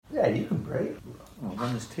Dad, you can break. I'll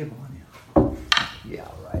run this table on you. Yeah,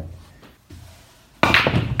 right.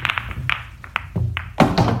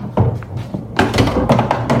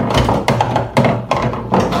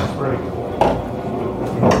 That's very cool.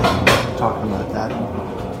 Yeah, talking about that.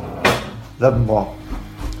 11 ball.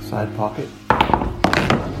 Side pocket.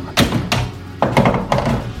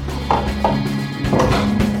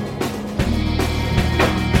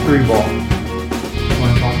 3 ball.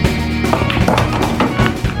 1 pocket.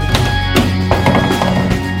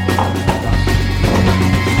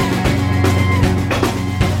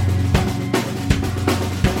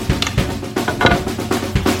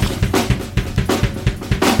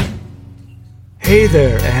 Hey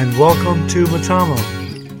there, and welcome to Matamo,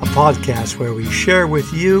 a podcast where we share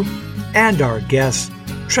with you and our guests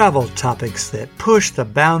travel topics that push the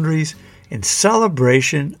boundaries in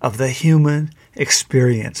celebration of the human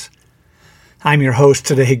experience. I'm your host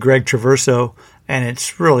today, Greg Traverso, and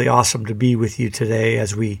it's really awesome to be with you today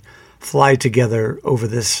as we fly together over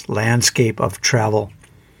this landscape of travel.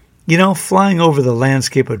 You know, flying over the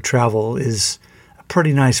landscape of travel is a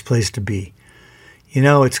pretty nice place to be. You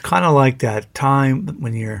know, it's kind of like that time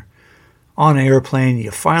when you're on an airplane, you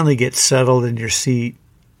finally get settled in your seat.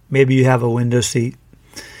 Maybe you have a window seat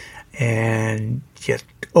and you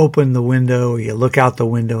open the window, you look out the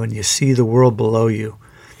window and you see the world below you.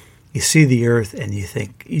 You see the earth and you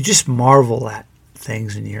think, you just marvel at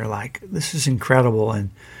things and you're like, this is incredible.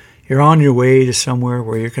 And you're on your way to somewhere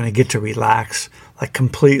where you're going to get to relax, like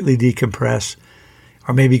completely decompress,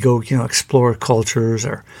 or maybe go, explore cultures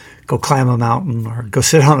or go climb a mountain or go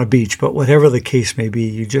sit on a beach. But whatever the case may be,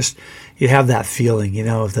 you have that feeling,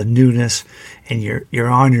 of the newness, and you're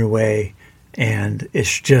on your way, and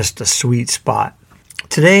it's just a sweet spot.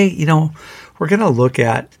 Today, we're going to look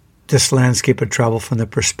at this landscape of travel from the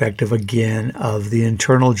perspective again of the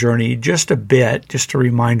internal journey just a bit, just to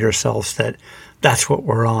remind ourselves that that's what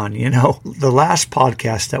we're on. The last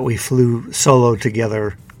podcast that we flew solo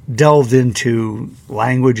together delved into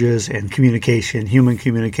languages and communication, human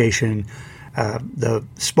communication, the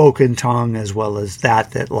spoken tongue, as well as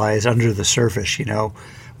that lies under the surface,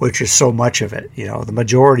 which is so much of it. The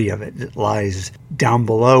majority of it lies down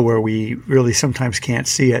below where we really sometimes can't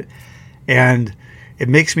see it. And it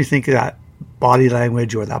makes me think of that body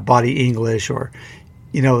language or that body English or,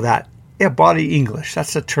 body English.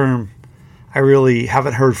 That's a term I really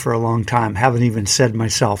haven't heard for a long time, haven't even said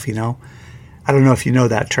myself, I don't know if you know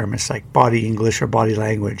that term. It's like body English or body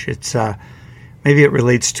language. It's maybe it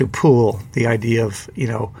relates to pool, the idea of,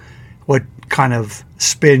 what kind of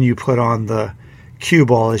spin you put on the cue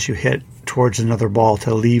ball as you hit towards another ball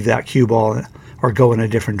to leave that cue ball or go in a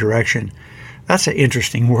different direction. That's an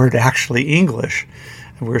interesting word, actually, English.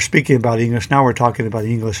 And we're speaking about English. Now we're talking about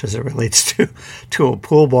English as it relates to a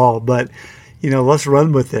pool ball. But, let's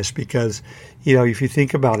run with this because, if you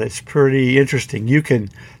think about it, it's pretty interesting. You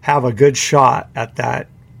can have a good shot at that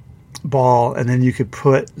ball, and then you could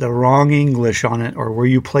put the wrong English on it or where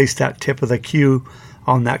you place that tip of the cue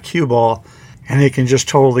on that cue ball, and it can just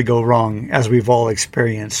totally go wrong, as we've all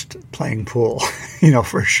experienced playing pool,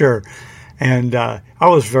 for sure. And I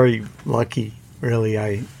was very lucky,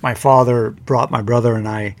 really. My father brought my brother and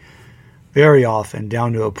I very often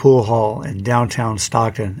down to a pool hall in downtown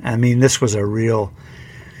Stockton. I mean, this was a real,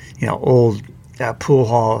 old pool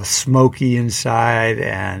hall, smoky inside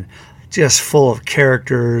and just full of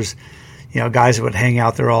characters, guys that would hang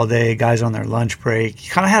out there all day, guys on their lunch break.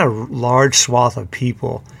 You kind of had a large swath of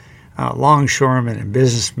people, longshoremen and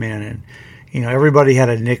businessmen, and, everybody had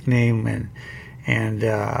a nickname and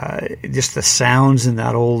just the sounds in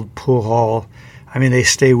that old pool hall. I mean, they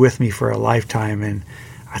stay with me for a lifetime, and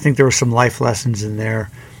I think there were some life lessons in there,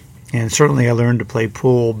 and certainly I learned to play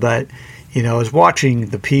pool, but, as watching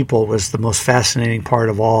the people was the most fascinating part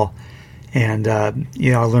of all, and, I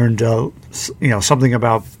learned, something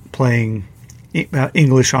about playing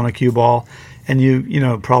English on a cue ball, and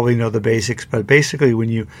you probably know the basics, but basically when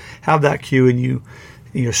you have that cue and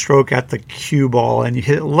you stroke at the cue ball and you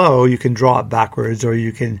hit it low, you can draw it backwards, or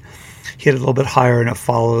you can hit it a little bit higher and it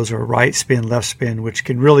follows, or right spin, left spin, which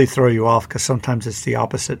can really throw you off because sometimes it's the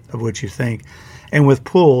opposite of what you think. And with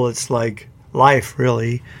pool, it's like life,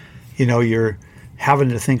 really. You're having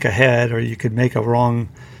to think ahead, or you could make one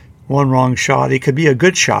wrong shot. It could be a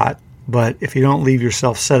good shot, but if you don't leave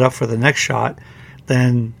yourself set up for the next shot,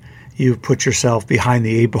 then you put yourself behind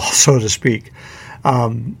the 8 ball, so to speak.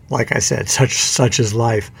 Like I said, such is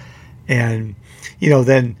life. And,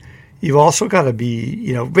 then you've also got to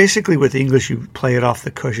be, basically with English, you play it off the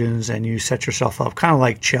cushions and you set yourself up, kind of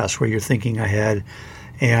like chess where you're thinking ahead.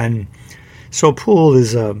 And so pool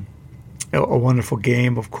is a wonderful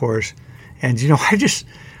game, of course. And, I just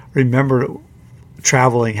remember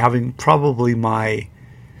traveling, having probably my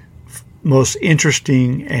most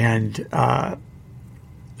interesting and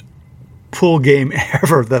pool game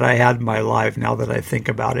ever that I had in my life, now that I think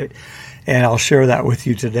about it. And I'll share that with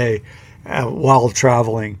you today while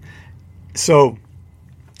traveling. So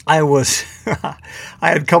I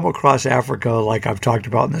had come across Africa, like I've talked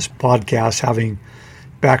about in this podcast, having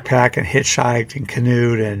backpacked and hitchhiked and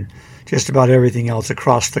canoed and just about everything else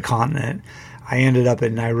across the continent. I ended up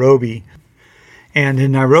in Nairobi. And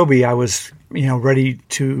in Nairobi, I was, ready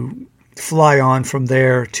to fly on from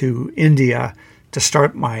there to India to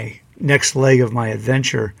start my next leg of my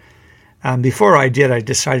adventure. Before I did, I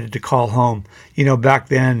decided to call home. Back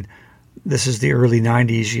then, this is the early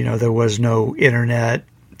 90s, there was no internet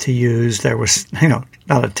to use. There was, not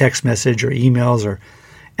a text message or emails or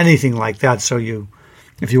anything like that. So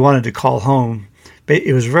if you wanted to call home,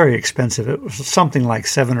 it was very expensive. It was something like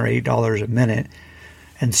 $7 or $8 a minute.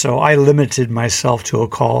 And so I limited myself to a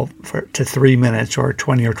call to 3 minutes or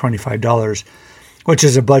 $20 or $25, which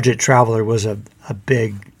as a budget traveler was a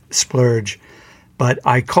big splurge. But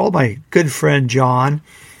I called my good friend John,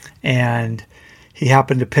 and he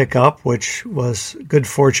happened to pick up, which was good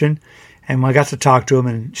fortune. And I got to talk to him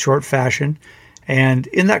in short fashion. And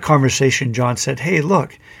in that conversation, John said, "Hey,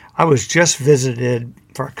 look, I was just visited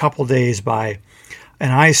for a couple days by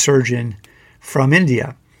an eye surgeon from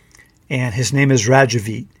India, and his name is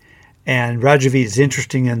Rajavit. And Rajavit is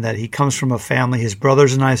interesting in that he comes from a family. His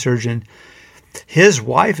brother's an eye surgeon. His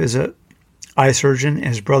wife is an eye surgeon, and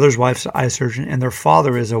his brother's wife's an eye surgeon, and their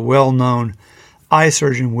father is a well-known eye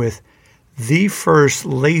surgeon with the first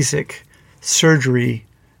LASIK surgery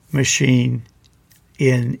machine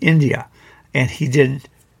in India. And he did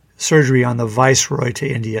surgery on the viceroy to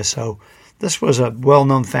India. So this was a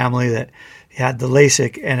well-known family that had the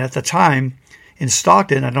LASIK. And at the time in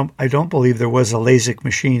Stockton, I don't believe there was a LASIK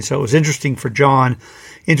machine. So it was interesting for John,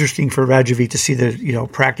 interesting for Rajavit to see the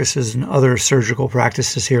practices and other surgical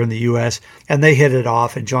practices here in the U.S. And they hit it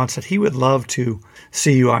off. And John said he would love to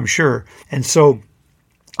see you, I'm sure. And so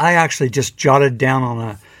I actually just jotted down on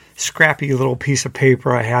a scrappy little piece of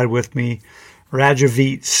paper I had with me,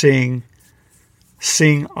 Rajavit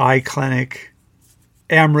Singh Eye Clinic,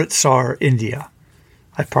 Amritsar, India.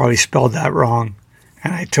 I probably spelled that wrong,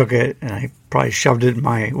 and I took it and I probably shoved it in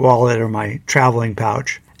my wallet or my traveling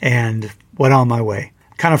pouch and went on my way.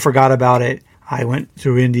 Kind of forgot about it. I went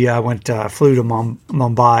through India. I flew to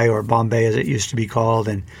Mumbai, or Bombay as it used to be called,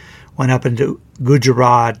 and went up into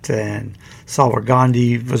Gujarat and saw where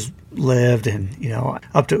Gandhi lived, and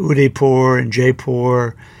up to Udaipur and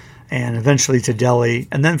Jaipur, and eventually to Delhi.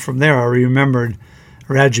 And then from there, I remembered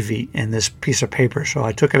Rajavit and this piece of paper. So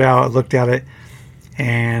I took it out, I looked at it,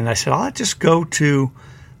 and I said, I'll just go to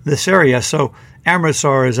this area. So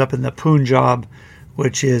Amritsar is up in the Punjab,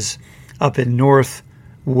 which is up in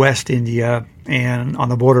northwest India and on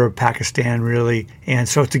the border of Pakistan, really. And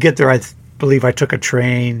so to get there, I believe I took a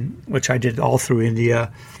train, which I did all through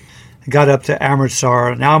India. I got up to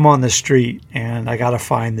Amritsar. Now I'm on the street, and I got to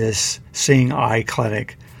find this Singh Eye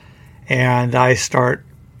Clinic. And I start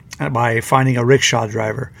by finding a rickshaw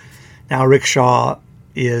driver. Now, rickshaw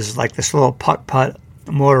is like this little putt-putt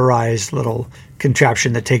motorized little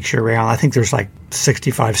contraption that takes you around. I think there's like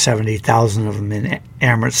 65, 70,000 of them in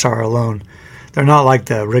Amritsar alone. They're not like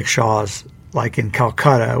the rickshaws like in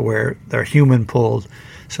Calcutta where they're human-pulled.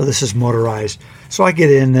 So this is motorized. So I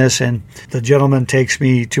get in this, and the gentleman takes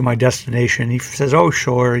me to my destination. He says, "Oh,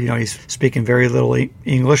 sure." He's speaking very little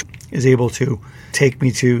English. Is able to take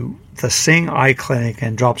me to the Singh Eye Clinic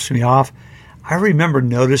and drops me off. I remember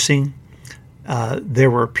noticing there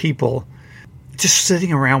were people just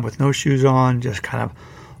sitting around with no shoes on, just kind of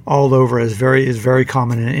all over, is very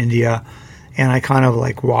common in India. And I kind of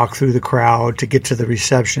like walk through the crowd to get to the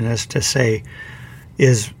receptionist to say,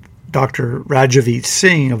 "Is Dr. Rajavit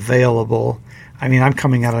Singh available?" I mean, I'm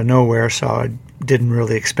coming out of nowhere, so I didn't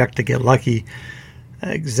really expect to get lucky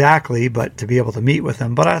exactly, but to be able to meet with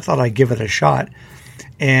him. But I thought I'd give it a shot.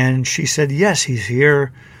 And she said, "Yes, he's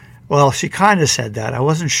here." Well, she kind of said that. I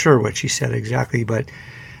wasn't sure what she said exactly, but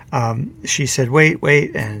she said,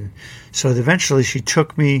 wait. And so eventually she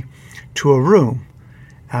took me to a room.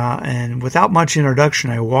 And without much introduction,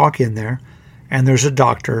 I walk in there, and there's a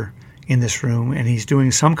doctor in this room, and he's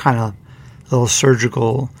doing some kind of little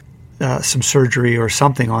some surgery or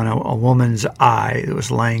something on a woman's eye that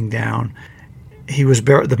was laying down. He was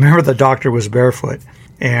the doctor was barefoot,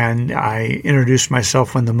 and I introduced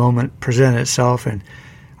myself when the moment presented itself, and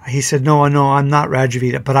he said, no, I'm not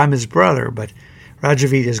Rajavit, but I'm his brother. But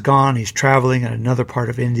Rajavit is gone. He's traveling in another part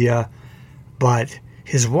of India, but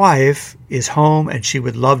his wife is home, and she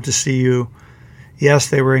would love to see you. Yes,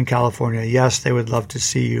 they were in California. Yes, they would love to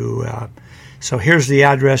see you. So here's the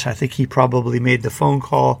address. I think he probably made the phone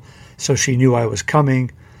call, so she knew I was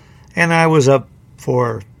coming. And I was up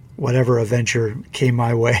for whatever adventure came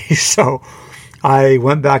my way. So I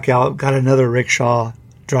went back out, got another rickshaw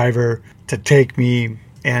driver to take me.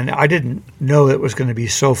 And I didn't know it was going to be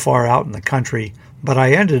so far out in the country, but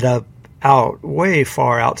I ended up out way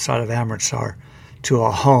far outside of Amritsar to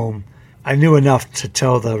a home. I knew enough to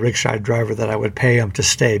tell the rickshaw driver that I would pay him to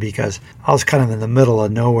stay because I was kind of in the middle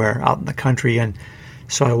of nowhere out in the country. And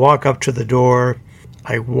so I walk up to the door.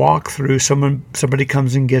 I walk through. Somebody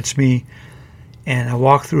comes and gets me. And I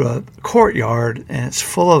walk through a courtyard, and it's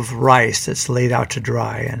full of rice that's laid out to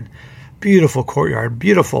dry. And beautiful courtyard,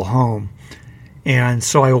 beautiful home. And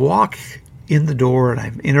so I walk in the door, and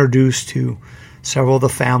I'm introduced to several of the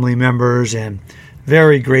family members, and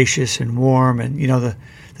very gracious and warm. And,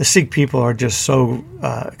 the Sikh people are just so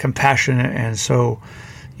compassionate and so,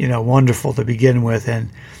 wonderful to begin with. And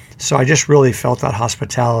so I just really felt that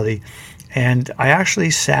hospitality. And I actually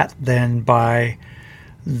sat then by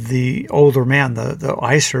the older man, the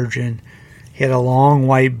eye surgeon. He had a long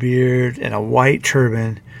white beard and a white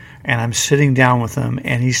turban. And I'm sitting down with him,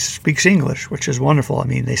 and he speaks English, which is wonderful. I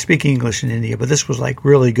mean, they speak English in India, but this was like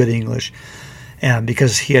really good English. And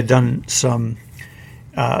because he had done some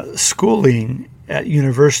schooling at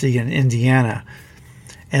university in Indiana.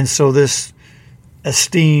 And so this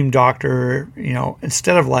esteemed doctor,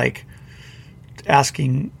 instead of like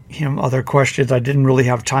asking him other questions, I didn't really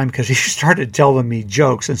have time because he started telling me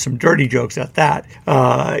jokes, and some dirty jokes at that,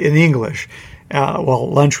 in English,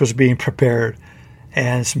 while lunch was being prepared,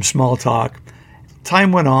 and some small talk.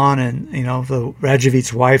 Time went on, and, the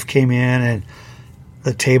Rajavit's wife came in, and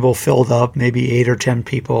the table filled up, maybe 8 or 10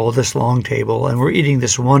 people, this long table, and we're eating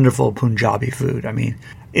this wonderful Punjabi food. I mean,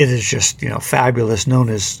 it is just, fabulous, known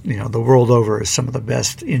as, the world over as some of the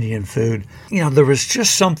best Indian food. There was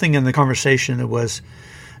just something in the conversation that was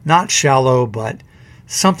not shallow, but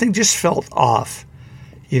something just felt off.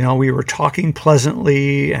 We were talking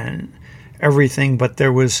pleasantly and everything, but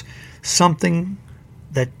there was something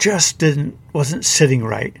that just wasn't sitting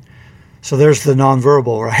right. So there's the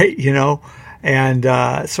nonverbal, right?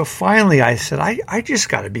 And so finally I said, I just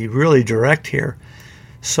got to be really direct here.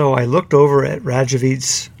 So I looked over at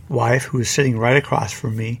Rajavit's wife, who was sitting right across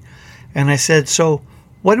from me, and I said, so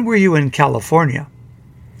when were you in California?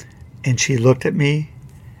 And she looked at me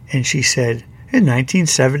and she said, in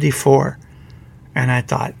 1974. And I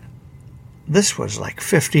thought, this was like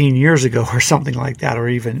 15 years ago or something like that, or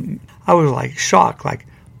even, I was like shocked. Like,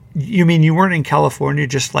 you mean you weren't in California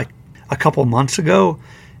just like a couple months ago?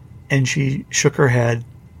 And she shook her head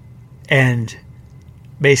and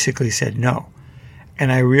basically said no.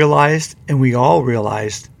 And I realized, and we all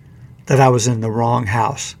realized, that I was in the wrong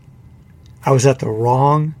house. I was at the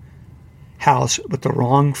wrong house with the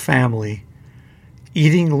wrong family,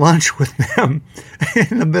 eating lunch with them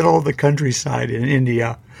in the middle of the countryside in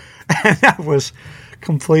India. And I was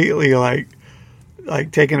completely like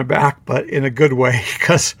taken aback, but in a good way,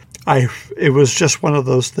 because it was just one of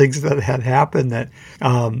those things that had happened that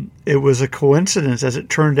it was a coincidence. As it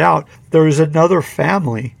turned out, there was another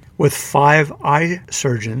family with 5 eye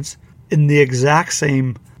surgeons in the exact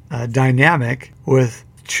same dynamic with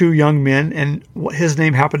 2 young men, and his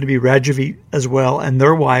name happened to be Rajavit as well, and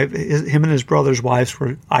their wife, him and his brother's wives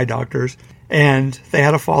were eye doctors, and they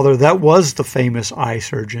had a father that was the famous eye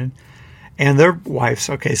surgeon, and their wives.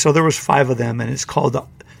 Okay, so there was 5 of them, and it's called,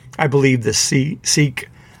 I believe, the Sikh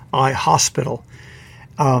Eye Hospital.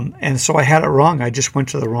 And so I had it wrong. I just went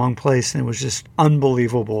to the wrong place, and it was just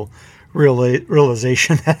unbelievable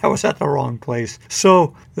realization that I was at the wrong place.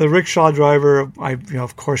 So the rickshaw driver, I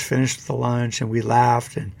of course finished the lunch, and we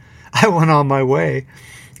laughed, and I went on my way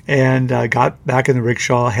and got back in the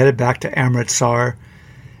rickshaw, headed back to Amritsar,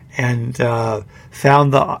 and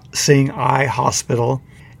found the Singh Eye Hospital.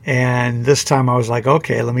 And this time I was like,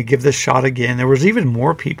 okay, let me give this shot again. There was even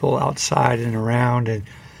more people outside and around, and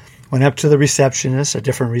went up to the receptionist, a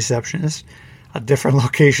different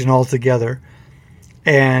location altogether.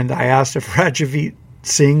 And I asked if Rajavit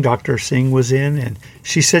Singh, Dr. Singh, was in, and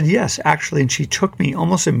she said yes, actually. And she took me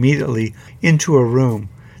almost immediately into a room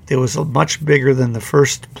that was much bigger than the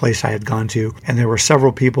first place I had gone to. And there were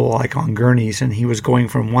several people like on gurneys, and he was going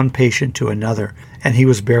from one patient to another. And he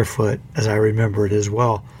was barefoot, as I remember it as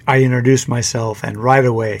well. I introduced myself, and right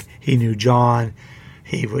away he knew John.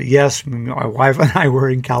 Yes, my wife and I were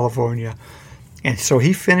in California. And so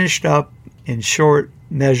he finished up in short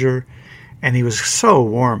measure, and he was so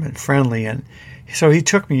warm and friendly. And so he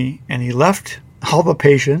took me, and he left all the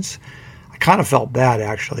patients. I kind of felt bad,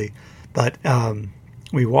 actually. But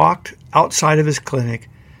we walked outside of his clinic,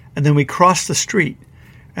 and then we crossed the street,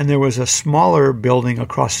 and there was a smaller building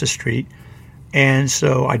across the street. And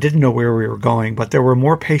so I didn't know where we were going, but there were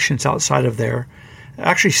more patients outside of there,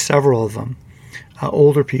 actually several of them,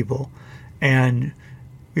 older people. And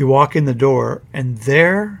we walk in the door, and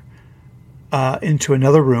there, into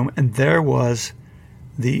another room, and there was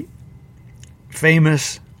the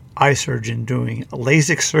famous eye surgeon doing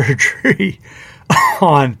LASIK surgery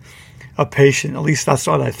on a patient. At least that's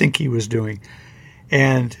what I think he was doing.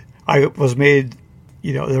 And I was made,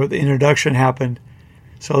 the introduction happened.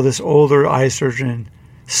 So this older eye surgeon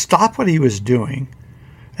stopped what he was doing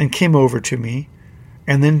and came over to me.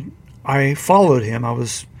 And then I followed him. It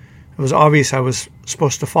was obvious I was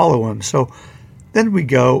supposed to follow him. So then we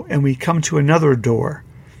go and we come to another door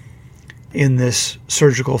in this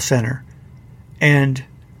surgical center. And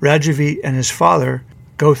Rajaveet and his father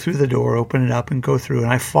go through the door, open it up, and go through,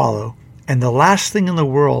 and I follow. And the last thing in the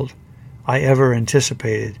world I ever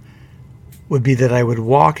anticipated would be that I would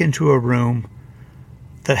walk into a room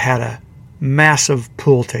that had a massive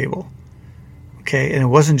pool table. Okay, and it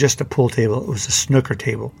wasn't just a pool table, it was a snooker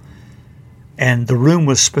table. And the room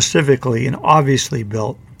was specifically and obviously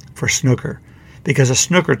built for snooker, because a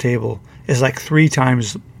snooker table is like 3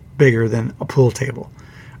 times bigger than a pool table.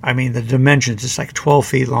 I mean, the dimensions, it's like 12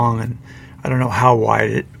 feet long, and I don't know how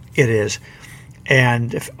wide it is.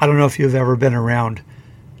 And I don't know if you've ever been around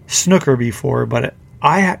snooker before, but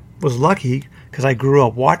I was lucky because I grew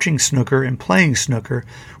up watching snooker and playing snooker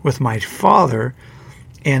with my father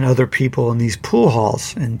and other people in these pool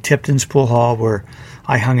halls. In Tipton's Pool Hall, where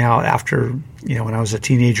I hung out after, when I was a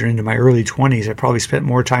teenager into my early 20s, I probably spent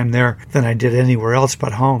more time there than I did anywhere else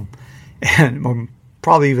but home. And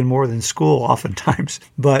probably even more than school oftentimes.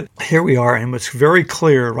 But here we are, and it's very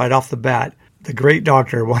clear right off the bat, the great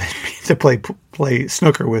doctor wanted me to play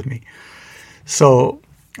snooker with me. So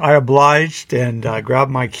I obliged and grabbed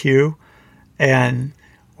my cue, and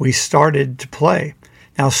we started to play.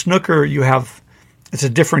 Now, snooker, it's a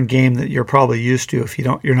different game that you're probably used to if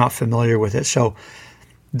you're not familiar with it. So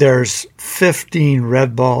there's 15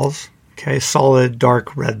 red balls, okay, solid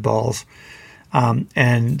dark red balls,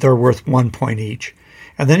 and they're worth 1 point each.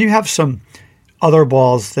 And then you have some other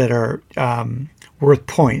balls that are worth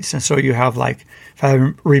points. And so you have, like, if I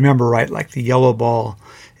remember right, like the yellow ball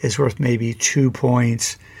is worth maybe 2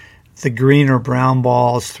 points. The green or brown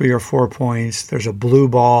ball is 3 or 4 points. There's a blue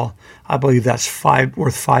ball. I believe that's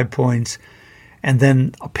worth 5 points. And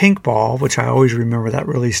then a pink ball, which I always remember, that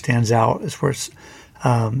really stands out, is worth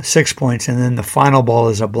 6 points. And then the final ball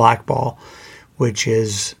is a black ball, which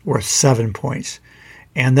is worth 7 points.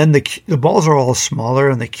 And then the balls are all smaller,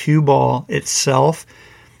 and the cue ball itself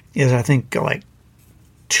is, I think, like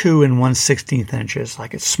 2 1/16 inches.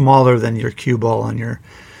 Like, it's smaller than your cue ball on your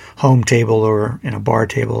home table or in a bar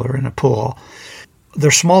table or in a pool hall.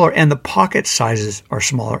 They're smaller, and the pocket sizes are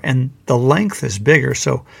smaller, and the length is bigger.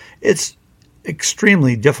 So it's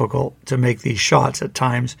extremely difficult to make these shots at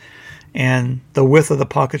times. And the width of the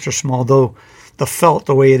pockets are small, though the felt,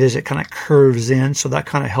 the way it is, it kind of curves in, so that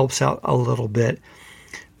kind of helps out a little bit.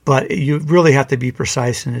 But you really have to be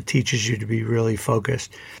precise, and it teaches you to be really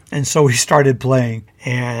focused. And so we started playing,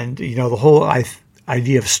 and the whole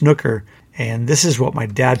idea of snooker, and this is what my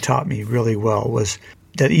dad taught me really well, was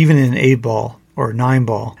that even in 8-ball or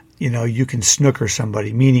 9-ball, you can snooker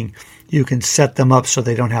somebody, meaning you can set them up so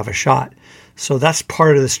they don't have a shot. So that's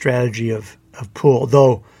part of the strategy of pool,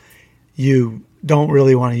 though you don't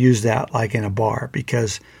really want to use that like in a bar,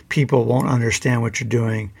 because people won't understand what you're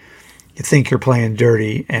doing. You think you're playing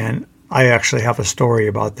dirty, and I actually have a story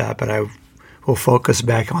about that, but I will focus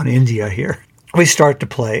back on India here. We start to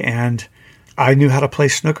play, and I knew how to play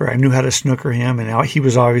snooker. I knew how to snooker him, and he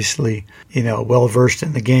was obviously, well-versed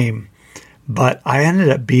in the game. But I ended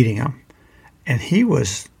up beating him, and he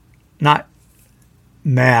was not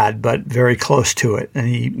mad, but very close to it, and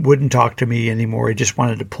he wouldn't talk to me anymore. He just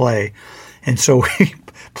wanted to play. And so we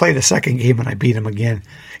played a second game, and I beat him again.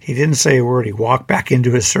 He didn't say a word. He walked back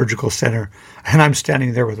into his surgical center, and I'm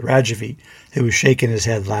standing there with Rajaveet, who was shaking his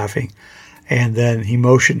head laughing. And then he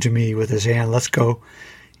motioned to me with his hand, let's go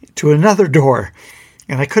to another door.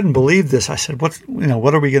 And I couldn't believe this. I said,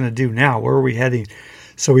 what are we going to do now? Where are we heading?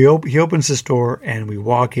 So he opens this door, and we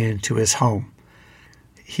walk into his home.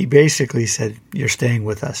 He basically said, you're staying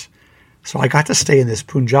with us. So I got to stay in this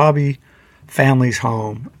Punjabi family's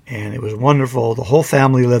home, and it was wonderful. The whole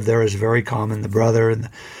family lived there. It was very common. The brother and the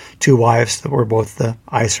 2 wives that were both the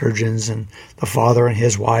eye surgeons, and the father and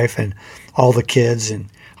his wife, and all the kids. And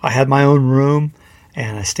I had my own room,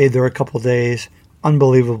 and I stayed there a couple of days.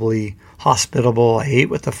 Unbelievably hospitable. I ate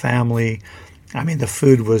with the family. I mean, the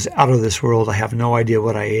food was out of this world. I have no idea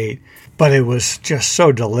what I ate, but it was just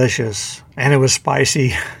so delicious, and it was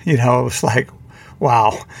spicy. It was like,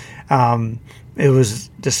 wow. It was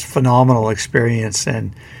just a phenomenal experience,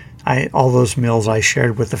 and all those meals I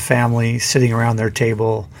shared with the family, sitting around their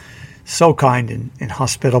table, so kind and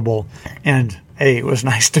hospitable. And hey, it was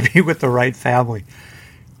nice to be with the right family.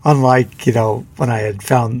 Unlike, when I had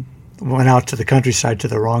went out to the countryside to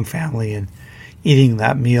the wrong family and eating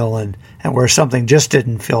that meal and where something just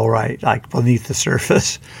didn't feel right, like beneath the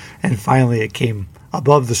surface. And finally it came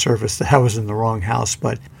above the surface that I was in the wrong house.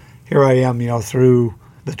 But here I am, through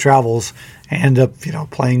the travels, I end up,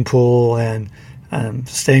 playing pool and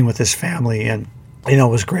staying with this family. And, it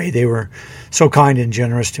was great. They were so kind and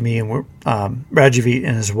generous to me. And Rajavit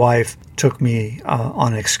and his wife took me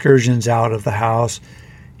on excursions out of the house.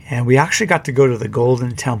 And we actually got to go to the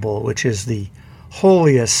Golden Temple, which is the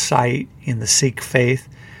holiest site in the Sikh faith.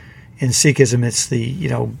 In Sikhism, it's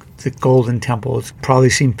the Golden Temple. It's probably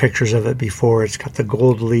seen pictures of it before. It's got the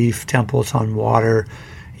gold leaf temple. It's on water.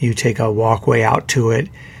 You take a walkway out to it.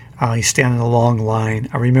 You stand in a long line.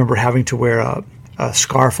 I remember having to wear a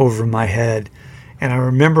scarf over my head. And I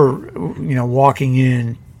remember, walking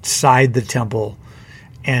inside the temple.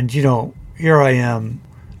 And, here I am,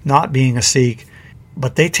 not being a Sikh,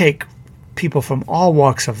 but they take people from all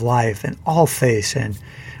walks of life and all faiths. And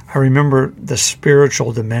I remember the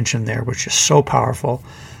spiritual dimension there, which is so powerful.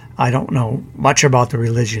 I don't know much about the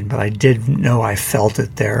religion, but I did know I felt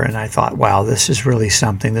it there. And I thought, wow, this is really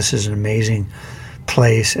something. This is an amazing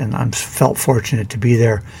place. And I felt fortunate to be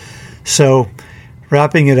there. So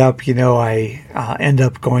wrapping it up, I end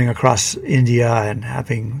up going across India and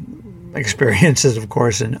having experiences, of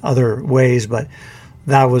course, in other ways. But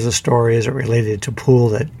that was a story as it related to pool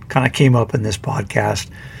that kind of came up in this podcast.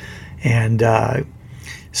 And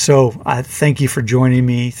so I thank you for joining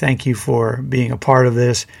me. Thank you for being a part of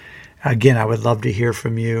this. Again, I would love to hear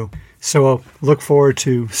from you. So I'll look forward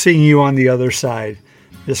to seeing you on the other side.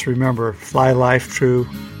 Just remember, fly life true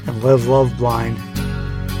and live love blind.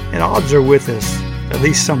 And odds are with us, at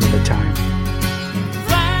least some of the time.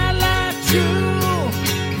 Fly life true.